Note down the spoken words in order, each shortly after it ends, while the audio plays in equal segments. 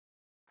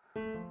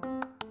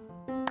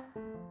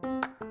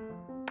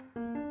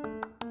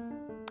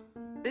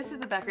This is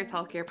the Becker's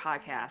Healthcare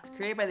Podcast,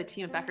 created by the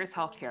team at Becker's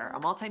Healthcare, a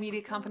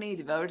multimedia company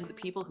devoted to the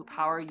people who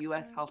power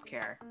U.S.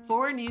 healthcare.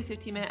 4 new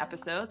 15-minute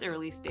episodes are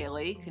released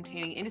daily,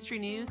 containing industry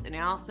news,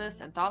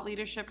 analysis, and thought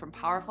leadership from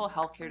powerful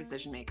healthcare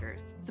decision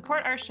makers.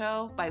 Support our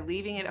show by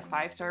leaving it a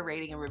 5-star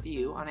rating and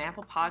review on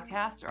Apple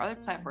Podcasts or other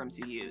platforms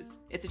you use.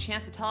 It's a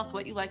chance to tell us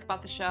what you like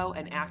about the show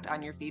and act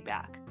on your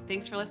feedback.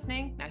 Thanks for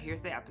listening. Now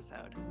here's the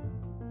episode.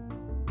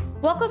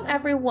 Welcome,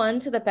 everyone,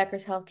 to the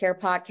Becker's Healthcare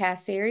podcast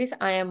series.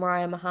 I am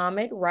Mariah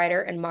Muhammad, writer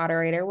and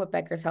moderator with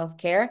Becker's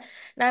Healthcare,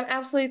 and I'm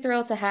absolutely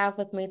thrilled to have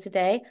with me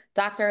today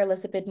Dr.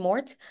 Elizabeth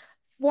Mort,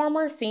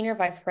 former Senior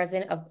Vice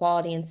President of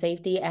Quality and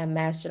Safety at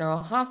Mass General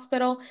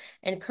Hospital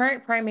and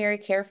current primary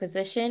care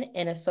physician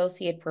and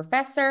Associate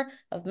Professor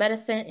of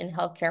Medicine and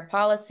Healthcare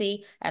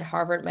Policy at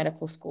Harvard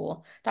Medical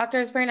School. Doctor,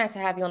 it's very nice to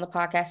have you on the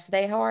podcast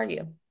today. How are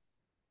you?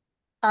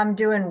 I'm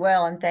doing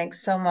well, and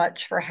thanks so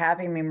much for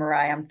having me,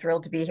 Mariah. I'm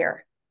thrilled to be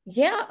here.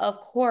 Yeah,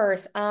 of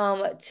course.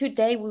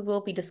 Today we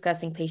will be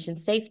discussing patient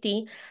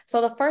safety.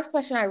 So the first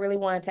question I really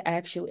wanted to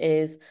ask you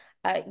is,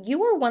 you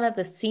were one of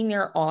the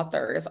senior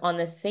authors on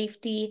the Safe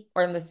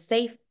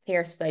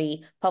Care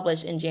study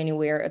published in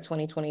January of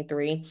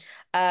 2023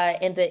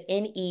 in the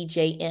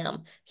NEJM.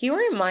 Can you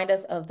remind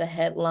us of the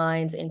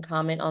headlines and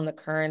comment on the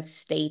current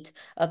state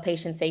of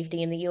patient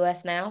safety in the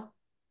U.S. now?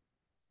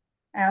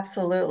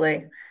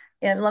 Absolutely.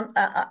 And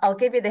I'll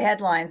give you the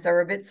headlines.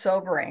 They're a bit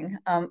sobering.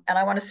 And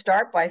I want to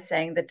start by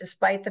saying that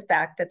despite the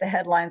fact that the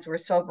headlines were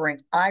sobering,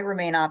 I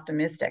remain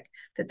optimistic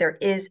that there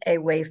is a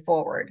way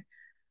forward.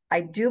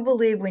 I do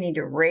believe we need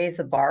to raise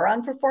the bar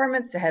on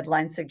performance. The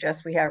headlines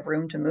suggest we have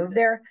room to move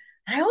there.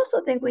 And I also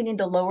think we need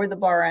to lower the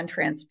bar on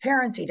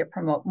transparency to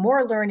promote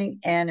more learning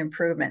and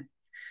improvement.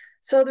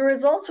 So the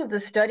results of the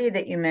study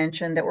that you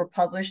mentioned that were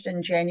published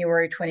in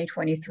January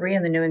 2023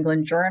 in the New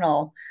England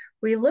Journal,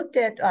 we looked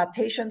at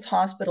patients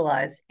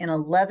hospitalized in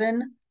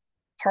 11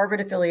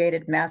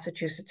 Harvard-affiliated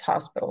Massachusetts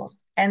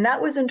hospitals. And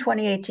that was in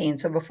 2018,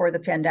 so before the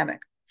pandemic.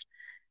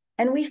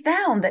 And we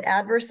found that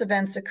adverse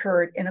events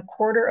occurred in a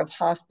quarter of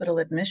hospital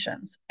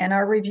admissions. And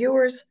our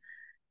reviewers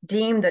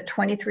deemed that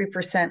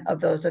 23% of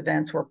those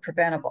events were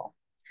preventable.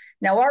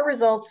 Now, our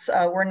results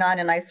were not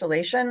in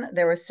isolation.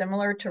 They were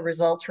similar to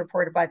results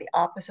reported by the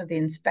Office of the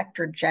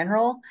Inspector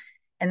General.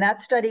 And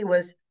that study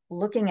was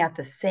looking at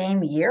the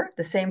same year,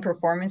 the same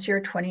performance year,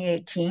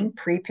 2018,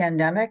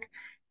 pre-pandemic.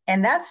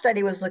 And that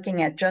study was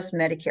looking at just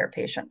Medicare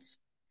patients.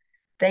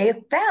 They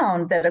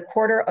found that a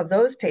quarter of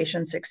those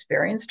patients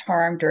experienced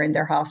harm during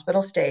their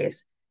hospital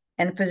stays.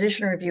 And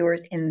physician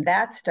reviewers in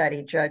that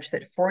study judged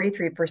that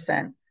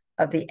 43%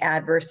 of the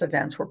adverse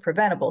events were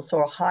preventable.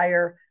 So a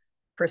higher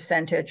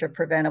percentage of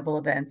preventable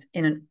events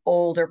in an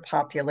older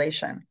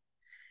population.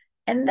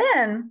 And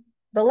then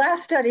the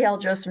last study I'll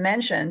just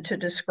mention to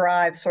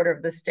describe sort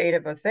of the state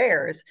of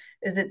affairs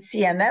is that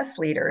CMS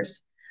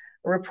leaders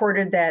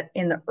reported that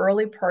in the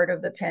early part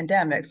of the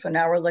pandemic, so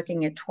now we're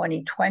looking at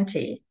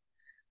 2020,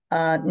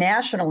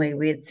 nationally,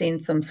 we had seen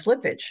some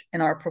slippage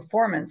in our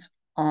performance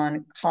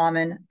on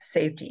common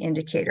safety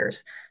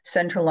indicators,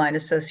 central line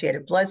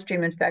associated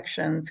bloodstream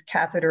infections,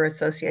 catheter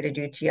associated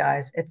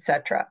UTIs, et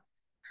cetera.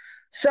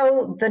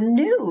 So the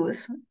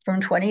news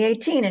from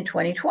 2018 and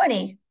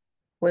 2020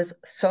 was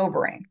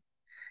sobering.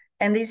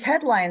 And these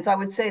headlines, I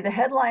would say the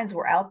headlines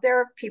were out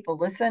there. People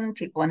listened,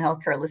 people in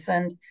healthcare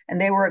listened, and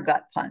they were a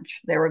gut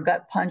punch. They were a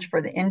gut punch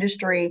for the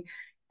industry.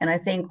 And I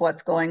think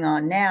what's going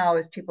on now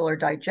is people are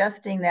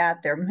digesting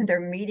that. They're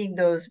meeting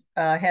those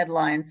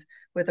headlines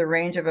with a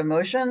range of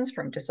emotions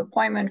from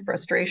disappointment,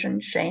 frustration,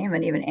 shame,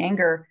 and even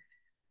anger.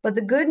 But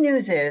the good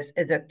news is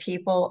that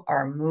people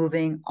are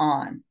moving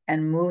on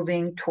and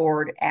moving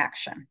toward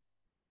action.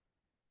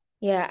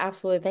 Yeah,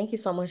 absolutely. Thank you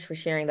so much for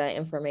sharing that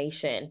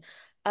information.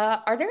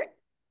 Are there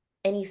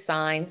any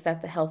signs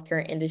that the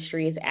healthcare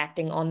industry is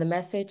acting on the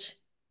message?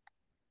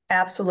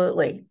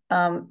 Absolutely.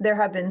 There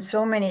have been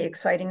so many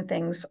exciting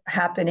things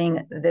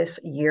happening this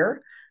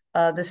year.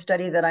 The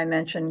study that I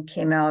mentioned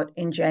came out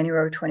in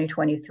January of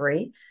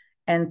 2023.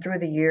 And through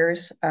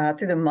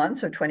the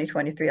months of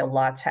 2023, a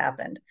lot's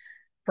happened.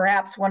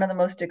 Perhaps one of the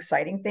most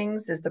exciting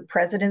things is the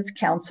President's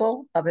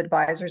Council of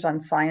Advisors on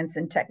Science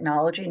and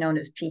Technology, known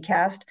as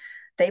PCAST.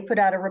 They put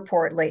out a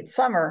report late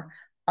summer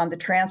on the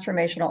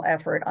transformational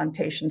effort on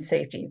patient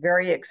safety.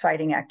 Very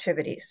exciting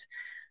activities.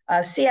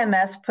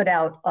 CMS put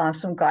out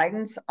some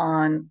guidance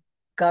on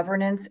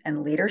governance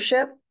and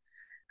leadership.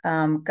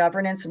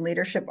 Governance and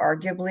leadership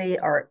arguably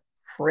are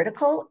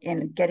critical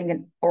in getting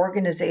an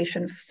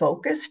organization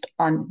focused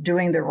on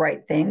doing the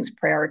right things,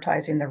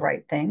 prioritizing the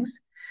right things.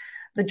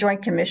 The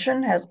Joint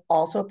Commission has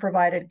also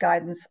provided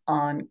guidance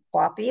on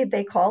QAPI,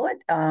 they call it,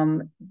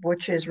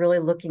 which is really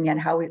looking at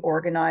how we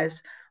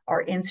organize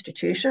our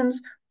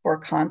institutions for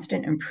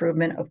constant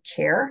improvement of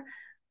care,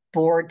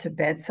 board to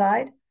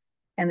bedside.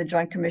 And the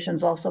Joint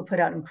Commission's also put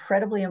out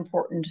incredibly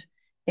important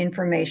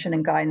information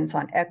and guidance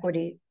on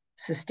equity,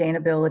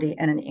 sustainability,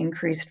 and an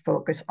increased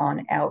focus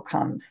on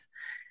outcomes.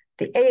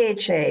 The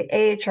AHA,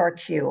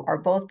 AHRQ are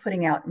both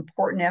putting out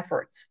important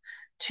efforts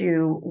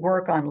to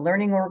work on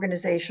learning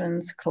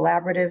organizations,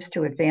 collaboratives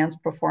to advance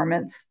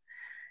performance.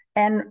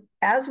 And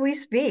as we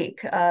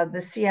speak, the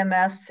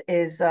CMS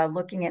is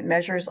looking at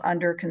measures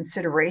under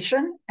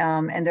consideration,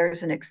 and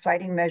there's an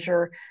exciting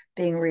measure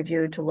being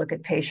reviewed to look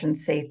at patient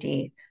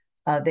safety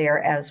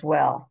there as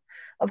well.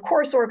 Of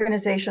course,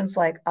 organizations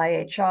like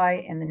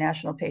IHI and the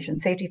National Patient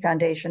Safety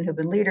Foundation, who've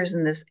been leaders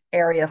in this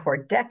area for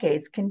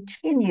decades,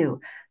 continue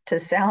to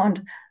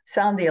sound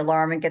the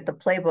alarm and get the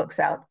playbooks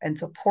out and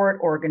support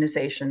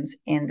organizations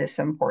in this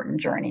important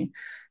journey.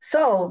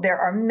 So there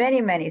are many,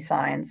 many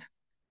signs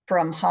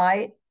from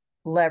high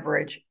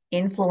leverage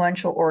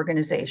influential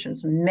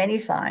organizations, many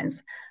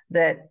signs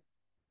that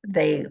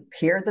they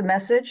hear the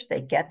message,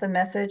 they get the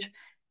message,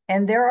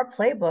 and there are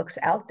playbooks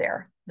out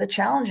there. The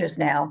challenge is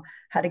now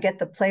how to get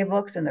the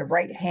playbooks in the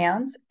right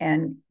hands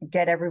and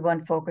get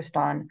everyone focused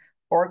on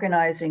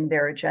organizing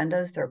their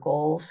agendas, their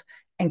goals,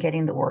 and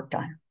getting the work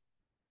done.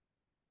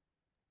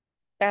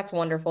 That's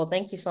wonderful.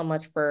 Thank you so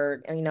much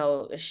for,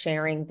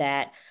 sharing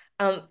that.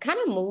 Kind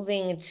of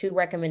moving to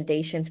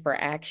recommendations for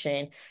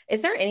action.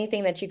 Is there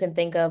anything that you can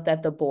think of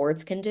that the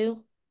boards can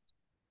do?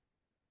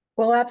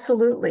 Well,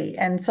 absolutely.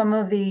 And some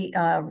of the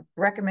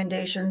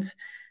recommendations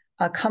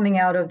coming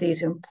out of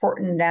these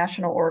important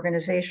national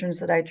organizations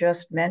that I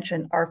just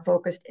mentioned are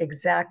focused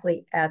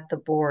exactly at the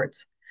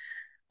boards.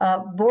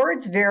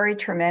 Boards vary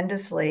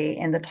tremendously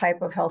in the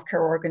type of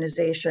healthcare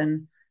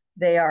organization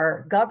they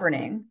are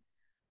governing.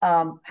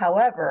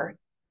 However,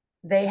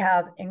 they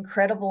have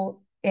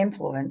incredible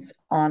influence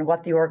on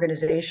what the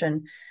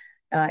organization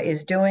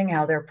is doing,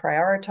 how they're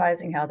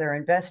prioritizing, how they're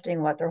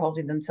investing, what they're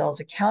holding themselves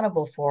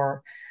accountable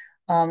for.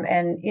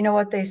 And you know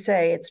what they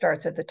say, it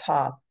starts at the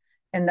top.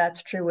 And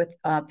that's true with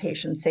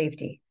patient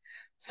safety.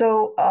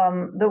 So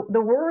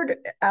the word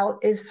out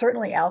is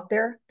certainly out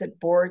there that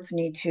boards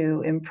need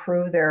to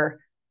improve their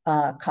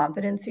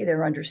competency,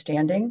 their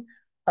understanding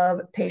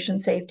of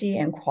patient safety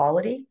and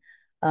quality.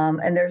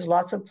 And there's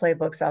lots of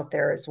playbooks out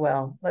there as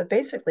well. But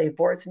basically,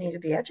 boards need to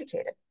be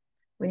educated.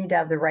 We need to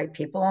have the right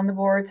people on the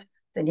boards.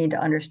 They need to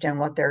understand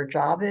what their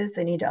job is.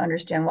 They need to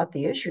understand what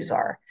the issues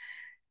are.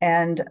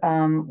 And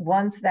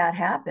once that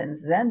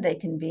happens, then they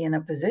can be in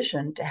a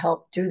position to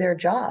help do their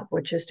job,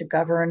 which is to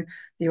govern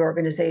the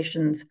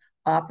organization's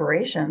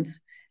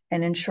operations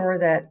and ensure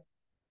that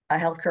a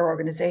healthcare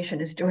organization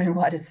is doing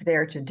what it's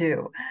there to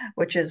do,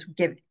 which is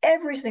give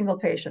every single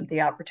patient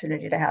the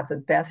opportunity to have the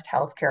best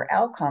healthcare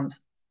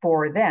outcomes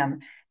for them.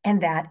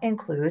 And that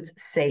includes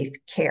safe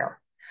care.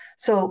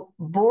 So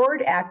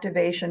board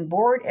activation,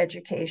 board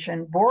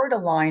education, board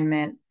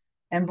alignment,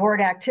 and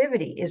board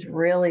activity is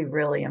really,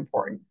 really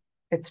important.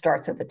 It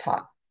starts at the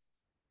top.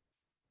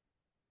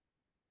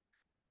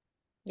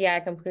 Yeah, I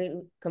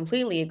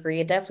completely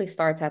agree. It definitely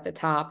starts at the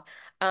top.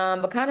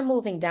 But kind of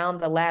moving down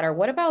the ladder,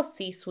 what about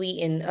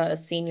C-suite and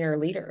senior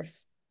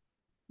leaders?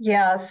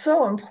 Yeah,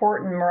 so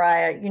important,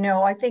 Mariah. You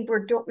know, I think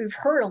we've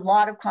heard a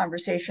lot of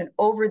conversation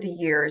over the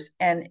years,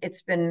 and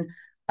it's been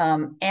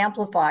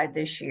amplified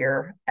this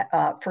year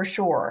for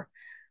sure.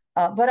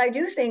 But I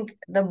do think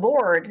the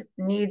board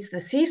needs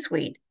the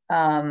C-suite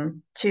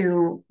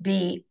to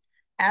be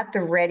at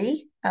the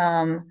ready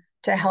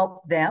to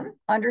help them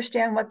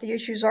understand what the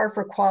issues are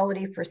for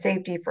quality, for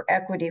safety, for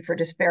equity, for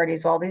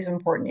disparities, all these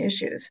important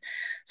issues.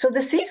 So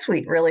the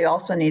C-suite really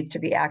also needs to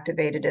be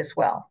activated as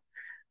well.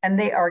 And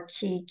they are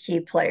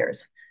key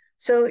players.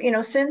 So, you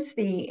know, since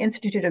the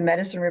Institute of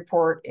Medicine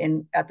report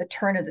at the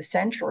turn of the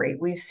century,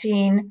 we've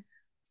seen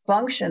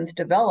functions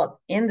develop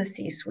in the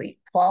C-suite,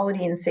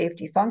 quality and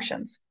safety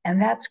functions. And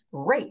that's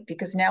great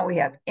because now we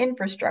have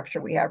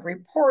infrastructure, we have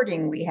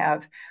reporting, we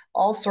have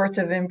all sorts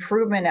of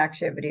improvement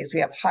activities,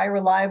 we have high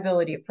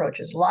reliability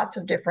approaches, lots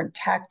of different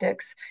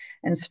tactics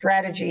and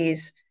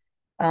strategies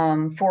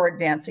for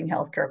advancing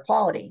healthcare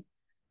quality.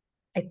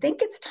 I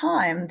think it's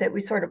time that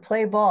we sort of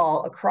play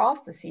ball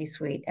across the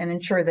C-suite and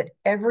ensure that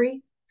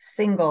every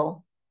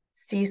single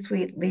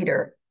C-suite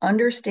leader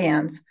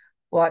understands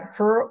what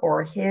her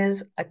or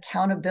his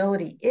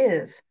accountability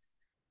is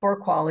for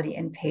quality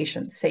and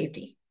patient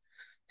safety.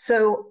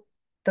 So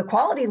the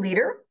quality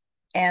leader,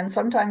 and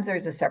sometimes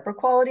there's a separate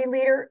quality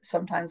leader,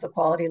 sometimes the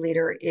quality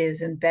leader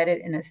is embedded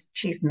in a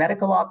chief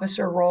medical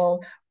officer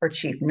role or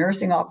chief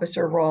nursing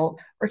officer role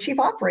or chief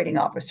operating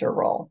officer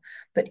role.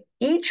 But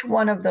each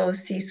one of those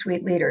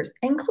C-suite leaders,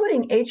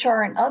 including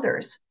HR and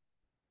others,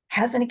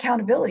 has an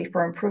accountability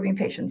for improving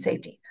patient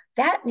safety.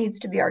 That needs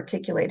to be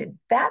articulated.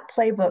 That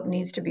playbook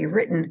needs to be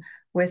written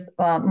with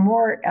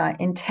more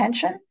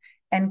intention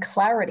and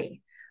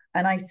clarity.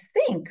 And I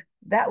think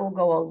that will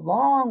go a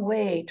long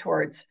way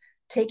towards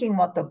taking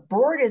what the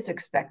board is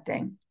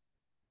expecting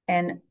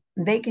and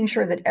making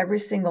sure that every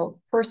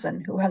single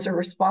person who has a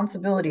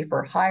responsibility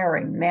for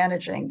hiring,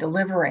 managing,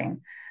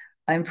 delivering,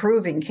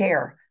 improving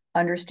care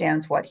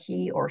understands what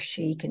he or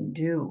she can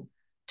do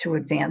to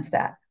advance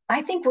that.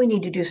 I think we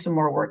need to do some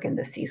more work in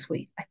the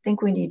C-suite. I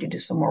think we need to do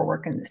some more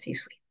work in the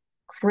C-suite.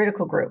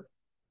 Critical group.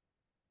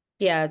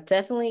 Yeah,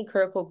 definitely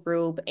critical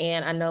group.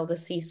 And I know the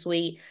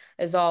C-suite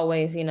is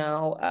always,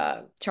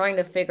 trying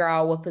to figure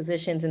out what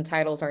positions and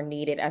titles are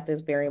needed at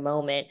this very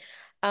moment.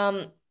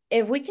 Um,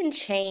 if we can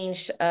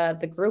change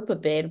the group a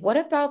bit, what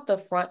about the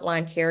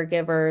frontline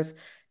caregivers,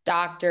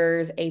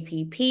 doctors,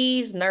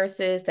 APPs,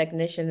 nurses,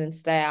 technicians, and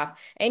staff?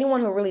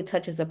 Anyone who really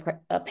touches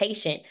a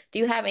patient. Do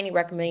you have any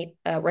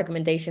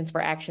recommendations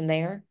for action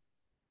there?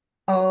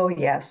 Oh,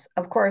 yes.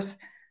 Of course,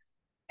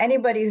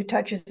 anybody who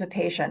touches a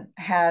patient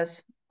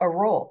has a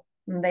role.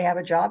 They have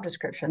a job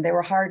description. They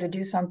were hired to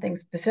do something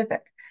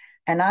specific.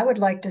 And I would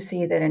like to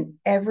see that in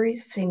every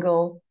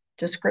single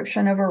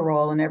description of a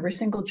role, in every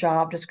single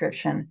job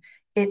description,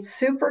 it's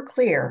super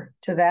clear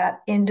to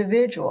that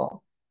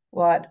individual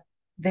what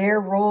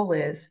their role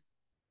is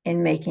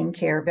in making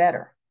care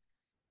better,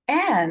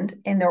 and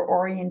in their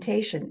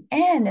orientation,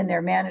 and in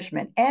their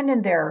management, and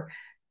in their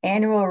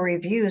annual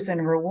reviews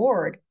and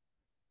reward,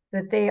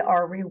 that they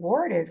are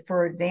rewarded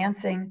for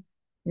advancing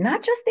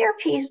not just their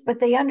piece, but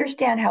they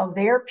understand how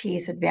their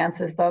piece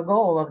advances the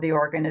goal of the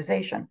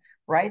organization,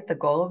 right? The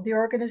goal of the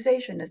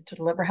organization is to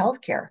deliver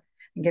healthcare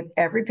and give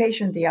every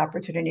patient the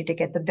opportunity to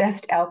get the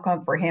best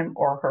outcome for him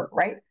or her,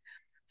 right?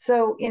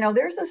 So,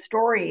 there's a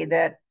story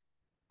that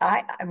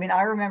I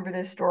remember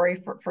this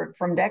story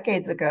from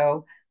decades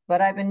ago, but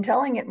I've been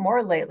telling it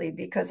more lately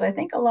because I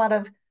think a lot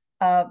of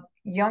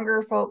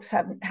younger folks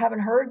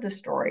haven't heard the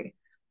story.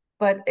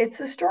 But it's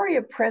the story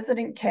of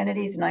President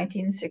Kennedy's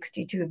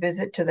 1962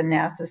 visit to the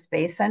NASA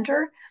Space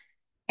Center.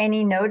 And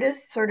he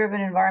noticed sort of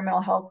an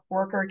environmental health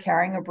worker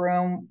carrying a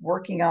broom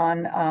working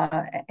on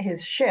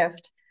his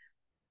shift.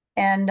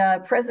 And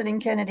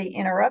President Kennedy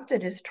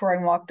interrupted his tour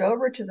and walked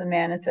over to the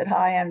man and said,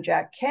 "Hi, I'm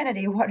Jack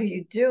Kennedy. What are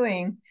you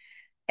doing?"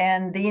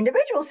 And the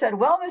individual said,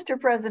 "Well, Mr.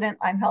 President,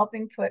 I'm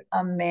helping put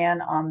a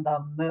man on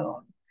the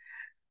moon."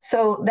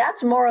 So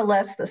that's more or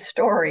less the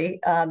story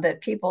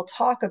that people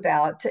talk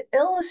about to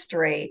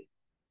illustrate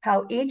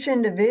how each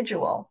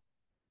individual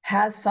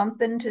has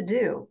something to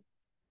do,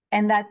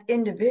 and that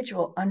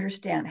individual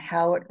understand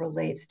how it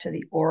relates to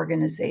the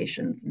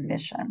organization's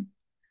mission.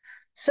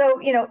 So,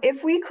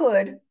 if we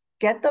could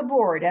get the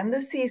board and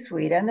the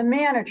C-suite and the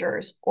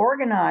managers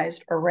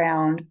organized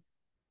around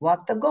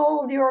what the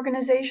goal of the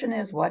organization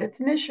is, what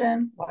its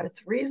mission, what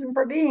its reason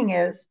for being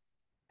is,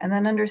 and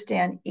then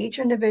understand each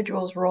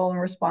individual's role and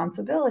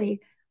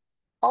responsibility,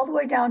 all the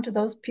way down to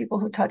those people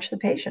who touch the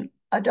patient,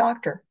 a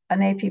doctor,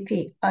 an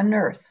APP, a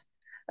nurse,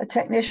 a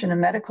technician, a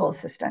medical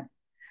assistant.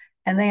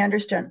 And they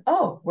understand,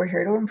 oh, we're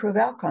here to improve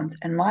outcomes,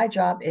 and my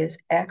job is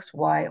X,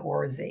 Y,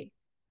 or Z.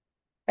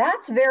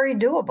 That's very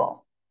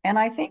doable. And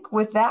I think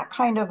with that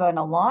kind of an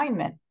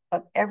alignment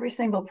of every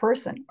single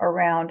person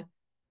around,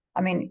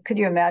 could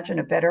you imagine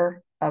a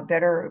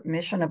better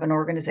mission of an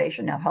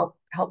organization now?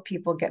 Help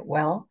people get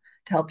well,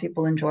 to help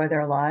people enjoy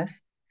their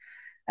lives.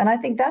 And I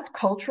think that's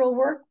cultural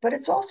work, but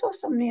it's also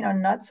some,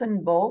 nuts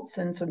and bolts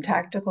and some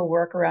tactical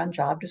work around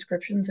job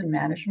descriptions and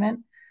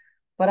management.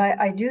 But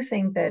I do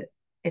think that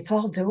it's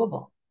all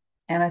doable.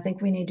 And I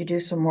think we need to do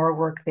some more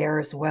work there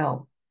as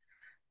well.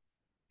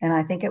 And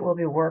I think it will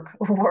be work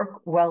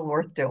well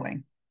worth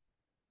doing.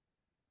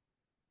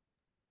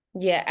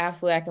 Yeah,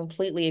 absolutely. I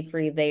completely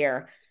agree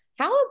there.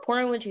 How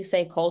important would you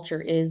say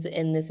culture is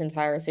in this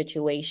entire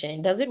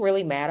situation? Does it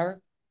really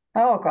matter?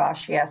 Oh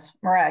gosh, yes,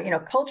 Mariah.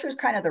 Culture is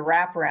kind of the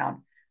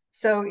wraparound.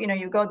 So,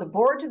 you go the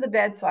board to the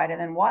bedside, and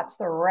then what's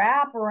the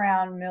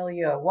wraparound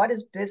milieu? What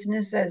is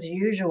business as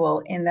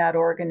usual in that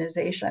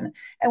organization?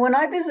 And when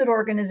I visit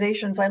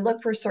organizations, I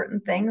look for certain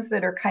things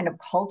that are kind of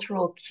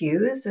cultural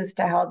cues as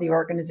to how the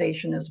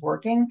organization is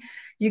working.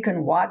 You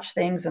can watch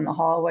things in the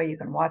hallway, you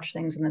can watch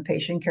things in the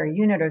patient care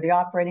unit or the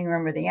operating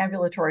room or the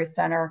ambulatory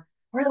center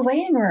or the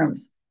waiting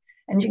rooms.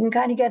 And you can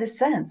kind of get a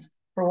sense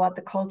for what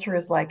the culture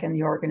is like in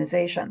the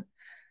organization.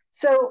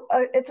 So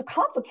it's a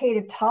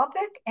complicated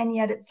topic, and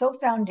yet it's so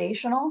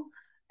foundational.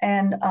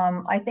 And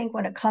I think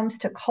when it comes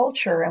to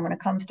culture and when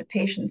it comes to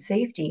patient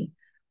safety,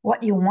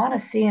 what you want to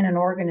see in an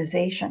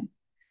organization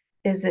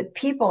is that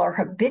people are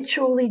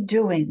habitually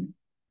doing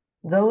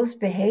those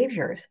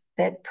behaviors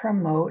that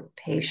promote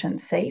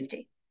patient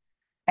safety.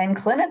 And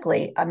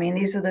clinically,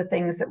 these are the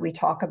things that we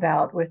talk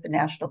about with the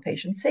National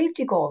Patient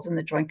Safety Goals and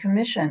the Joint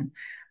Commission.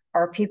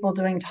 Are people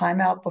doing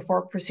timeout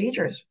before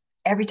procedures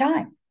every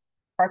time?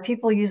 Are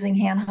people using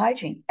hand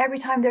hygiene every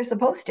time they're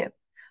supposed to?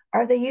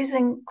 Are they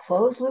using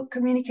closed loop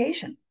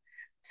communication?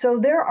 So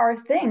there are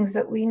things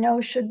that we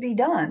know should be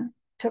done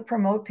to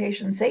promote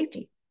patient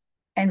safety.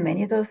 And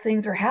many of those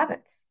things are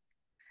habits.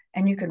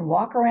 And you can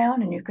walk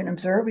around and you can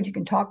observe and you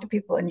can talk to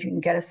people and you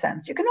can get a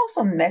sense. You can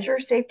also measure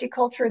safety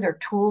culture. There are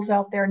tools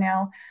out there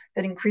now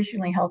that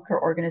increasingly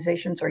healthcare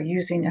organizations are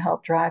using to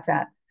help drive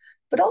that.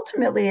 But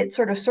ultimately, it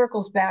sort of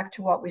circles back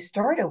to what we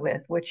started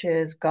with, which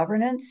is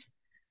governance.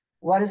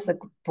 What is the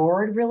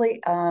board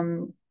really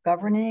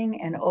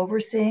governing and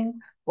overseeing?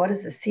 What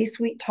is the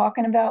C-suite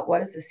talking about?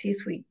 What is the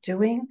C-suite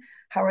doing?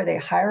 How are they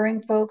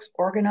hiring folks,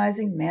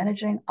 organizing,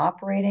 managing,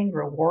 operating,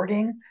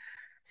 rewarding?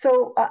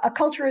 So a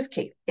culture is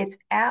key. It's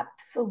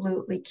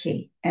absolutely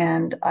key.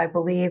 And I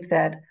believe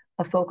that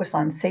a focus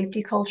on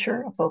safety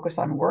culture, a focus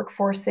on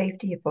workforce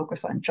safety, a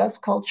focus on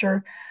just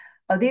culture,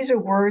 these are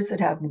words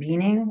that have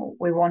meaning.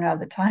 We won't have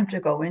the time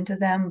to go into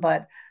them,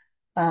 but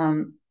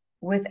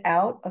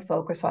without a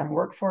focus on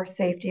workforce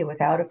safety,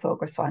 without a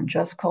focus on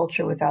just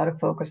culture, without a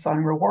focus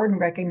on reward and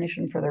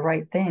recognition for the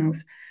right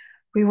things,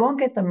 we won't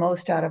get the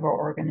most out of our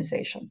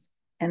organizations.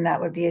 And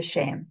that would be a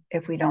shame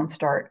if we don't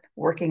start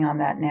working on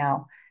that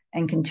now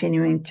and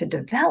continuing to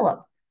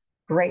develop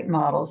great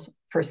models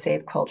for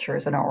safe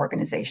cultures in our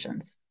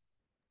organizations.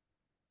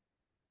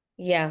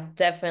 Yeah,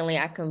 definitely.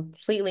 I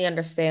completely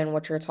understand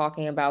what you're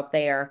talking about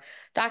there.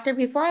 Doctor,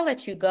 before I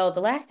let you go,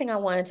 the last thing I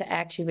wanted to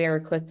ask you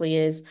very quickly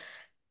is,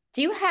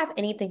 do you have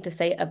anything to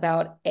say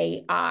about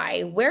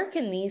AI? Where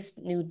can these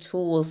new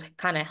tools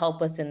kind of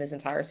help us in this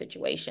entire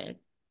situation?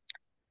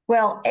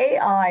 Well,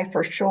 AI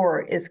for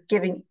sure is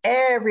giving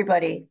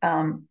everybody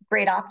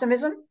great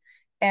optimism.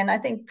 And I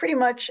think pretty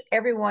much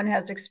everyone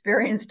has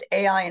experienced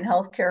AI in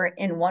healthcare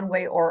in one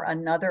way or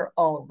another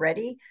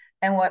already.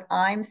 And what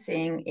I'm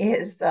seeing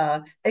is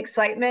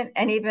excitement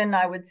and even,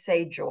 I would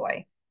say,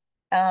 joy.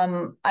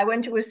 I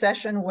went to a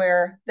session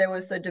where there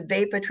was a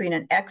debate between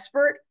an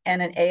expert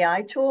and an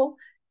AI tool,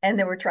 and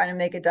they were trying to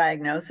make a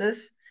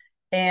diagnosis.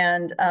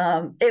 And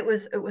it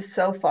was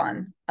so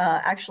fun.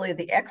 Actually,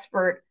 the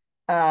expert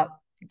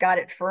got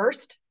it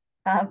first,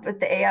 but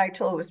the AI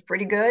tool was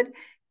pretty good.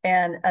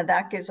 And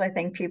that gives, I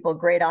think, people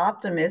great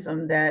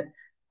optimism that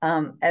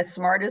as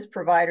smart as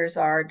providers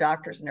are,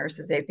 doctors,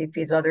 nurses,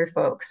 APPs, other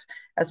folks,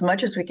 as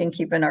much as we can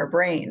keep in our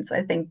brains,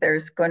 I think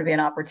there's going to be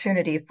an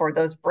opportunity for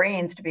those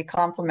brains to be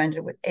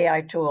complemented with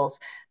AI tools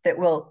that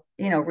will,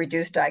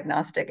 reduce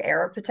diagnostic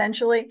error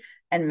potentially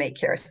and make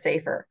care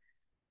safer.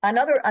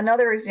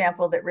 Another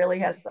example that really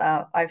has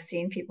I've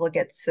seen people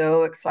get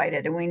so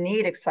excited, and we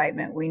need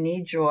excitement, we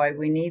need joy,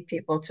 we need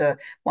people to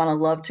want to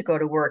love to go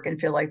to work and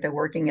feel like they're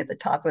working at the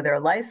top of their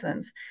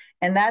license,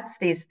 and that's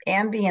these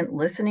ambient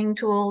listening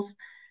tools.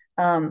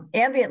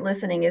 Ambient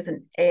listening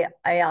isn't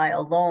AI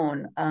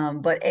alone,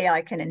 but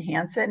AI can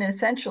enhance it, and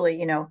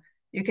essentially,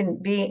 you can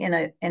be in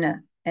a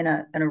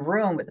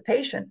room with a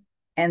patient,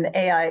 and the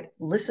AI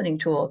listening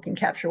tool can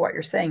capture what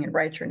you're saying and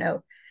write your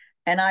note.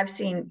 And I've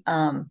seen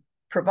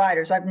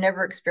providers. I've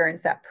never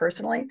experienced that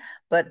personally,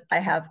 but I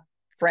have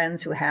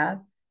friends who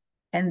have,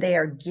 and they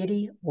are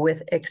giddy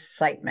with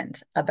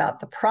excitement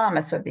about the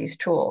promise of these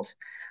tools,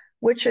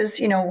 which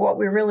is, what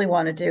we really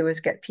want to do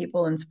is get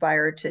people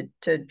inspired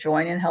to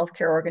join in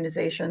healthcare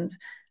organizations.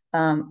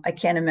 I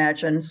can't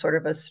imagine sort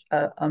of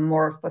a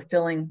more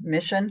fulfilling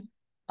mission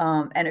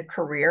and a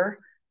career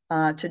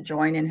to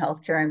join in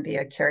healthcare and be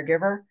a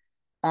caregiver.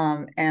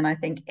 And I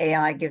think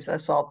AI gives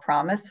us all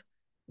promise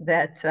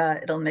that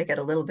it'll make it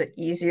a little bit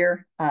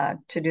easier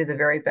to do the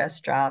very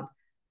best job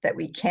that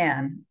we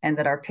can and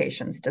that our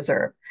patients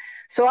deserve.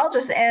 So I'll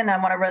just end. I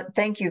want to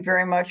thank you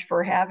very much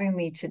for having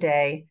me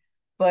today.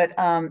 But,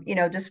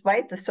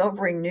 despite the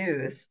sobering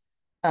news,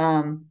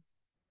 I'm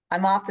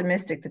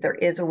optimistic that there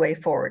is a way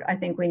forward. I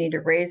think we need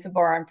to raise the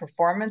bar on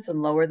performance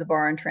and lower the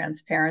bar on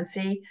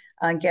transparency,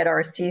 get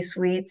our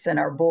C-suites and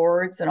our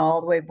boards and all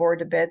the way board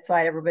to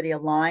bedside, everybody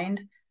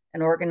aligned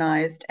and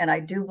organized. And I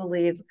do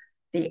believe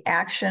the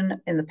action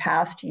in the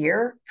past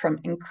year from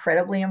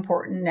incredibly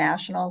important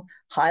national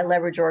high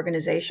leverage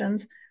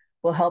organizations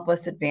will help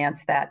us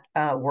advance that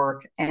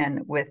work,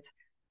 and with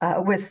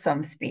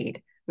some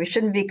speed. We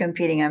shouldn't be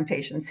competing on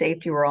patient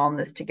safety. We're all in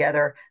this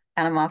together,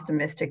 and I'm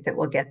optimistic that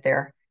we'll get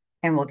there,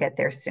 and we'll get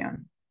there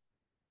soon.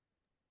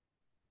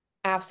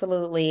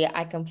 Absolutely.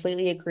 I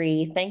completely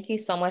agree. Thank you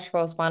so much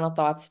for those final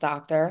thoughts,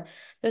 Doctor.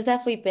 There's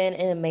definitely been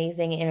an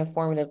amazing and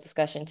informative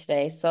discussion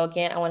today. So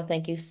again, I want to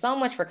thank you so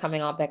much for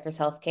coming on Becker's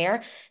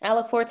Healthcare, and I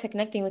look forward to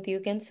connecting with you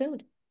again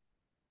soon.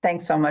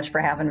 Thanks so much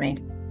for having me.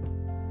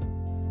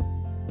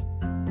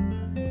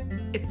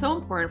 It's so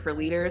important for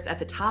leaders at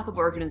the top of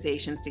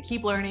organizations to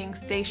keep learning,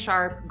 stay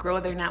sharp, grow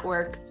their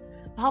networks.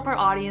 To help our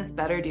audience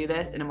better do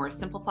this in a more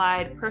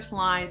simplified,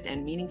 personalized,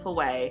 and meaningful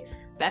way,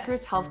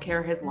 Becker's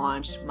Healthcare has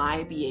launched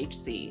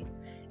MyBHC.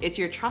 It's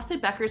your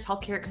trusted Becker's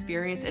Healthcare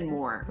experience and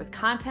more, with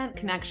content,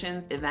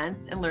 connections,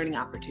 events, and learning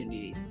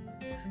opportunities.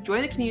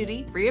 Join the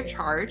community free of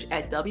charge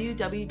at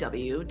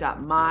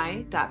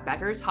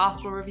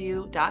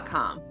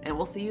www.my.beckershospitalreview.com, and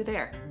we'll see you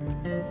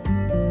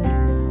there.